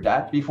 we've heard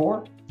that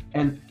before.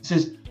 And it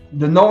says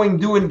the knowing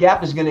doing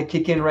gap is going to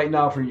kick in right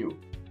now for you.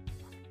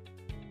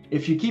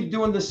 If you keep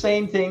doing the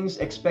same things,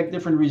 expect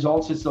different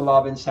results. It's the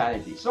law of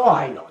insanity. So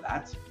I know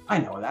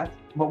that.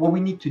 But what we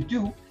need to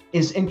do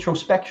is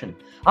introspection.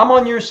 I'm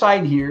on your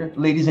side here,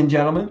 ladies and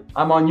gentlemen.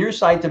 I'm on your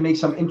side to make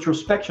some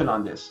introspection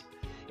on this.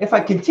 If I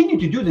continue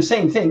to do the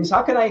same things,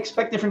 how can I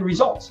expect different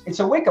results? It's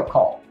a wake-up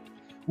call.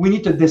 We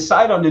need to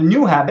decide on a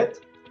new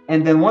habit.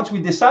 And then once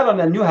we decide on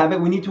a new habit,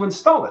 we need to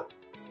install it.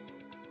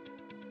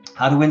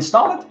 How do we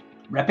install it?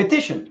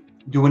 Repetition,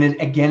 doing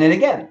it again and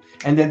again.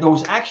 And then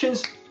those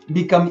actions,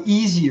 become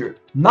easier.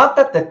 Not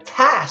that the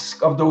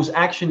task of those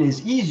actions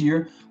is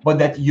easier, but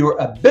that your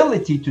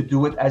ability to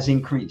do it has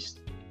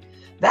increased.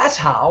 That's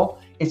how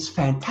it's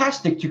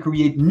fantastic to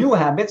create new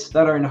habits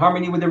that are in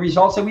harmony with the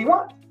results that we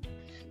want.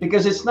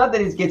 Because it's not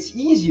that it gets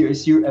easier,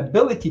 it's your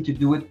ability to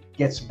do it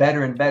gets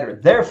better and better.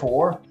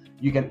 Therefore,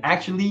 you can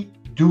actually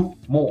do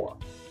more.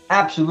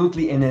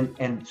 Absolutely,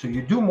 and so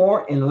you do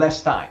more in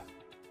less time.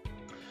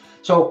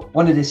 So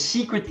one of the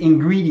secret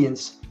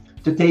ingredients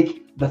to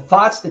take the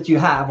thoughts that you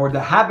have or the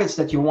habits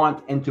that you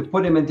want and to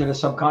put them into the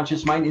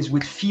subconscious mind is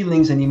with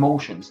feelings and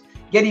emotions.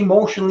 Get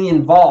emotionally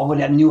involved with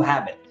that new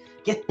habit.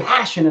 Get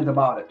passionate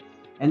about it.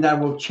 And that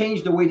will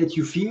change the way that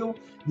you feel.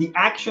 The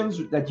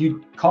actions that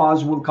you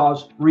cause will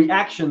cause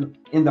reaction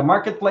in the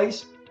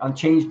marketplace and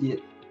change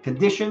the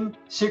condition,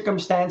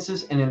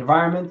 circumstances, and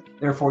environment.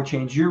 Therefore,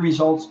 change your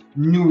results,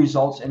 new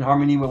results in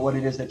harmony with what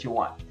it is that you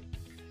want.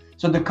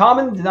 So the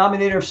common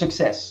denominator of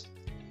success,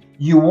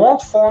 you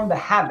won't form the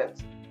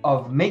habit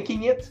of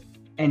making it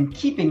and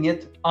keeping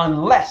it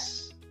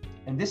unless,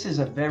 and this is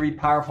a very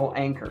powerful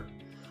anchor,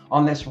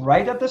 unless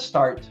right at the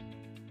start,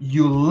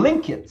 you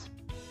link it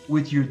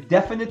with your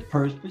definite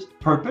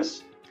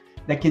purpose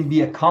that can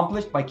be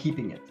accomplished by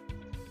keeping it.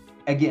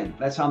 Again,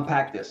 let's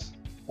unpack this.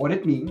 What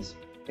it means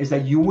is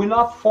that you will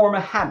not form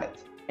a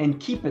habit and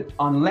keep it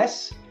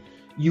unless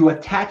you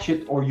attach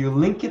it or you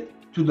link it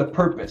to the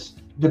purpose,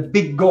 the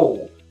big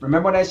goal.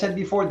 Remember what I said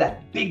before,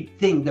 that big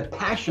thing, the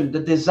passion, the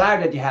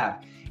desire that you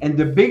have. And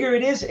the bigger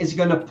it is, it's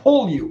going to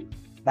pull you.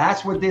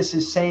 That's what this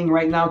is saying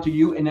right now to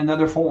you in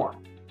another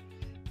form.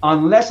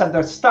 Unless at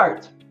the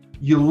start,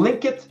 you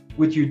link it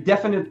with your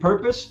definite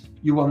purpose,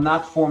 you will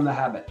not form the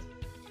habit.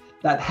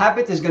 That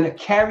habit is going to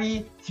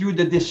carry through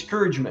the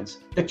discouragements,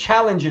 the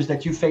challenges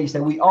that you face,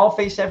 that we all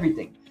face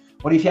everything.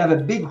 But if you have a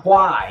big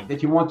why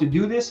that you want to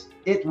do this,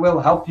 it will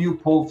help you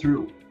pull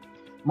through.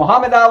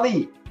 Muhammad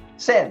Ali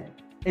said,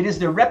 it is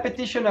the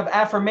repetition of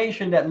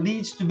affirmation that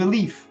leads to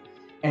belief.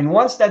 And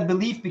once that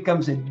belief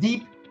becomes a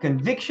deep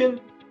conviction,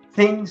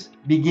 things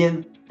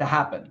begin to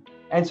happen.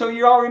 And so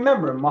you all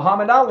remember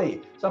Muhammad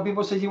Ali. Some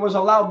people say he was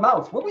a loud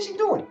mouth. What was he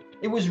doing?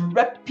 It was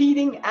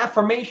repeating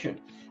affirmation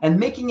and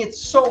making it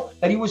so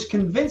that he was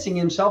convincing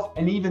himself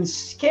and even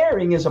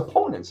scaring his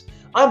opponents.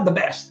 I'm the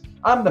best.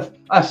 I'm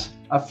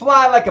I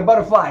fly like a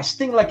butterfly,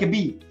 sting like a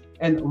bee,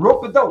 and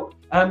rope a dope.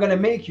 And I'm going to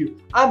make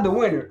you. I'm the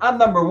winner. I'm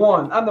number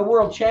one. I'm the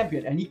world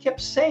champion. And he kept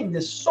saying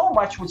this so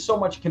much with so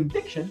much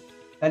conviction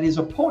that his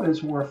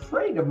opponents were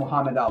afraid of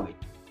Muhammad Ali.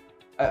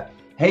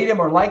 Hate him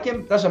or like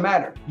him, doesn't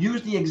matter.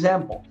 Use the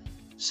example.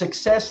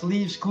 Success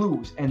leaves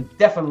clues, and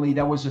definitely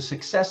that was a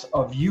success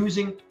of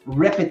using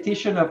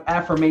repetition of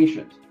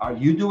affirmations. Are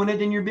you doing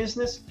it in your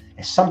business?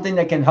 It's something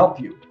that can help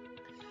you.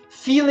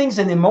 Feelings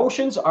and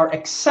emotions are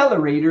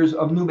accelerators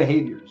of new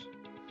behaviors,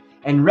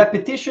 and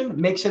repetition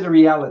makes it a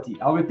reality.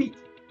 I'll repeat.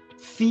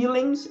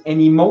 Feelings and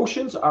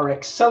emotions are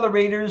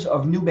accelerators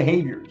of new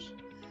behaviors.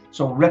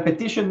 So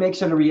repetition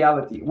makes it a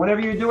reality. Whenever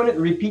you're doing it,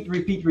 repeat,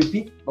 repeat,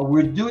 repeat, but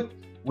we'll do it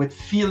with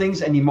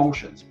feelings and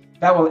emotions.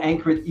 That will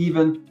anchor it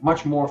even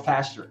much more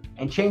faster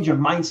and change your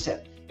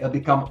mindset. It'll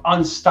become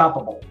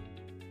unstoppable.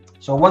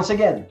 So once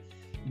again,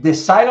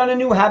 decide on a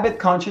new habit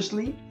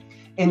consciously.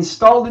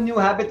 Install the new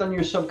habit on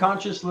your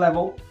subconscious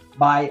level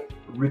by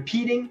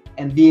repeating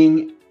and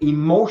being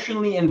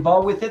emotionally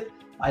involved with it,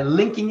 by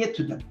linking it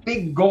to the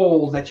big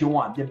goal that you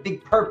want, the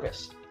big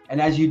purpose. And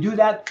as you do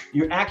that,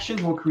 your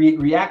actions will create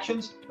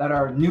reactions that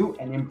are new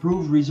and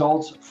improved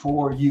results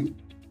for you.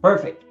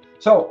 Perfect.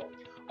 So,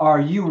 are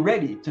you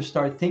ready to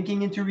start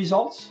thinking into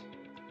results?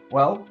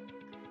 Well,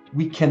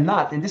 we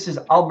cannot, and this is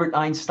Albert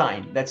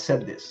Einstein that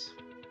said this,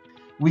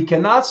 we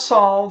cannot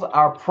solve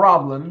our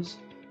problems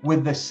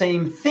with the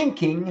same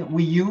thinking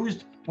we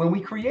used when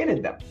we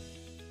created them.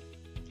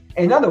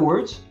 In other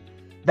words,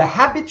 the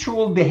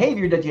habitual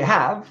behavior that you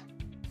have,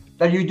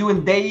 that you're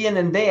doing day in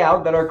and day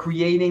out, that are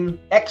creating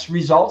X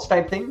results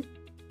type thing,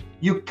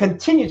 you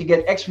continue to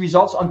get X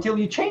results until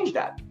you change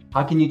that.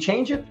 How can you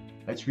change it?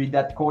 Let's read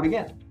that quote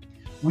again.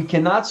 We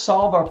cannot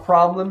solve our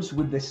problems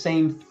with the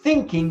same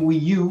thinking we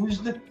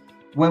used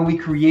when we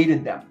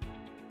created them.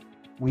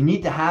 We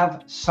need to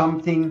have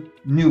something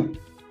new.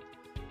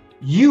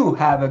 You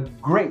have a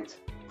great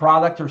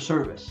product or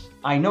service.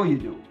 I know you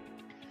do.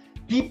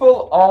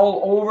 People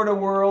all over the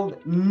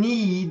world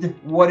need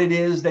what it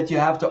is that you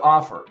have to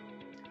offer.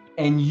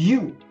 And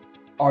you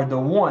are the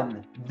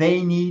one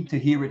they need to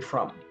hear it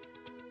from.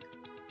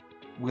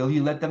 Will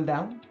you let them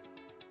down?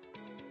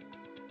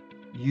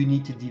 You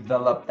need to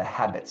develop the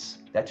habits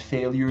that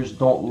failures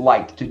don't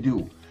like to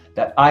do,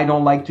 that I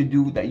don't like to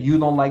do, that you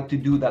don't like to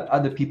do, that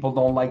other people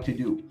don't like to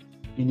do.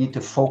 You need to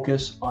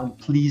focus on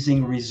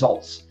pleasing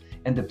results.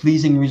 And the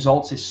pleasing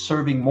results is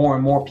serving more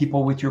and more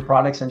people with your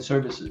products and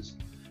services.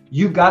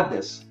 You got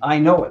this. I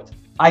know it.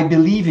 I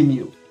believe in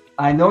you.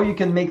 I know you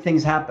can make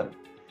things happen.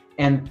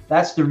 And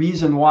that's the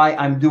reason why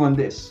I'm doing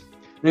this.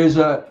 There's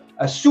a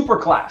super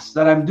class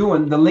that I'm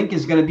doing. The link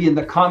is going to be in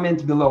the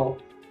comment below.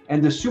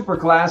 And the super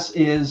class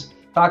is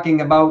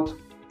talking about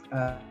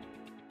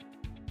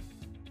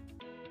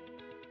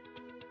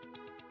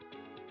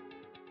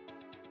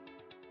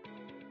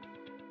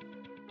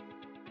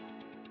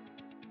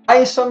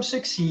Why some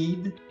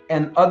succeed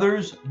and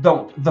others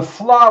don't. The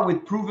flaw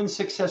with proven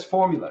success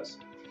formulas.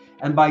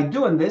 And by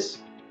doing this,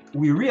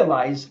 we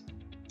realize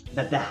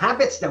that the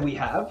habits that we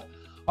have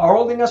are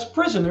holding us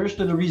prisoners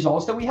to the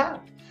results that we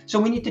have.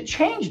 So we need to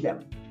change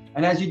them.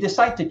 And as you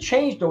decide to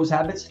change those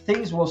habits,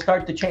 things will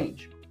start to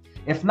change.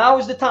 If now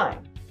is the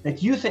time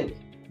that you think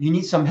you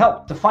need some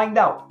help to find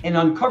out and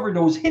uncover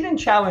those hidden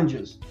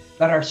challenges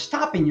that are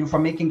stopping you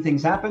from making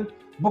things happen,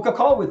 book a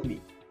call with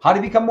me,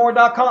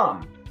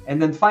 howtobecomemore.com, and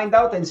then find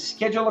out and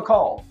schedule a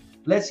call.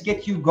 Let's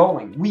get you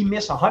going. We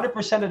miss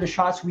 100% of the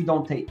shots we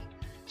don't take.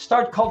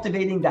 Start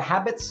cultivating the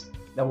habits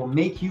that will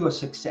make you a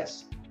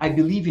success. I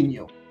believe in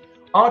you.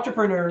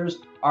 Entrepreneurs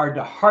are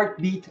the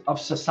heartbeat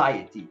of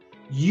society.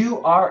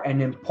 You are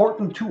an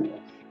important tool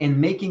in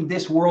making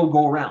this world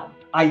go round.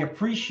 I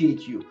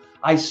appreciate you.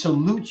 I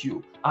salute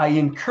you. I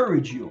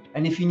encourage you.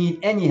 And if you need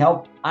any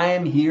help, I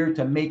am here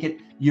to make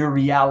it your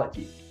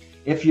reality.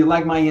 If you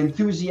like my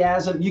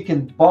enthusiasm, you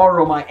can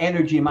borrow my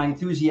energy and my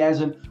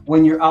enthusiasm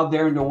when you're out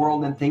there in the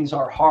world and things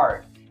are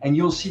hard. And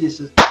you'll see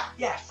this as,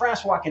 yeah,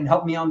 Francois can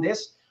help me on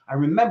this. I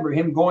remember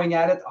him going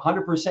at it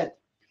 100%.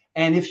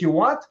 And if you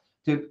want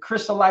to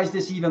crystallize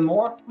this even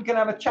more, we can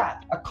have a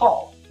chat, a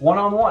call,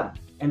 one-on-one,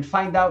 and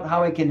find out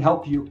how I can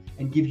help you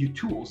and give you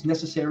tools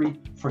necessary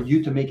for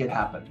you to make it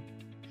happen.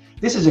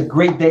 This is a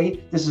great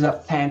day. This is a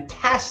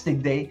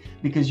fantastic day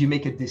because you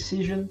make a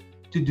decision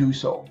to do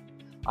so.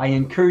 I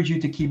encourage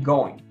you to keep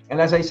going. And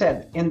as I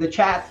said, in the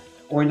chat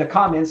or in the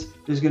comments,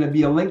 there's going to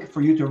be a link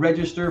for you to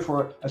register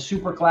for a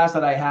super class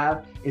that I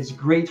have. It's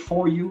great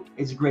for you.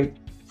 It's great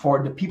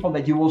for the people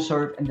that you will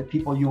serve and the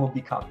people you will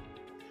become.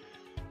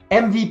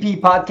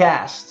 MVP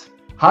Podcast,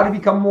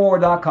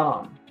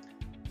 howtobecomemore.com.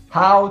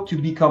 How to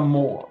become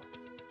more.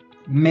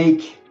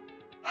 Make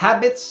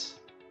habits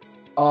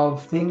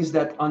of things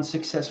that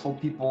unsuccessful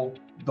people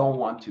don't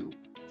want to.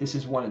 This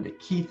is one of the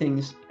key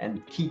things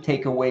and key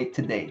takeaway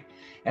today.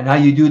 And how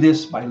you do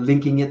this? By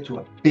linking it to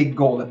a big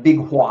goal, a big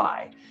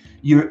why.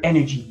 Your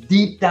energy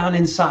deep down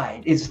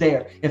inside, it's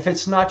there. If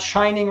it's not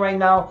shining right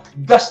now,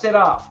 dust it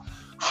off.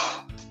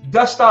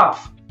 Dust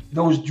off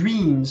those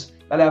dreams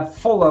that are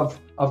full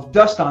of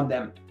dust on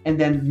them, and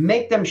then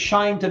make them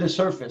shine to the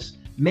surface.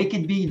 Make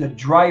it be the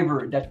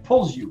driver that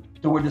pulls you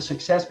toward the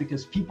success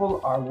because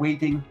people are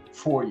waiting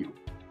for you.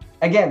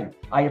 Again,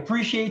 I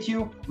appreciate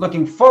you.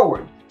 Looking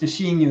forward to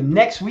seeing you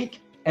next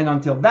week. And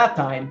until that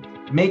time,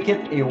 make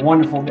it a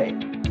wonderful day.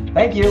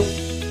 Thank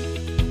you.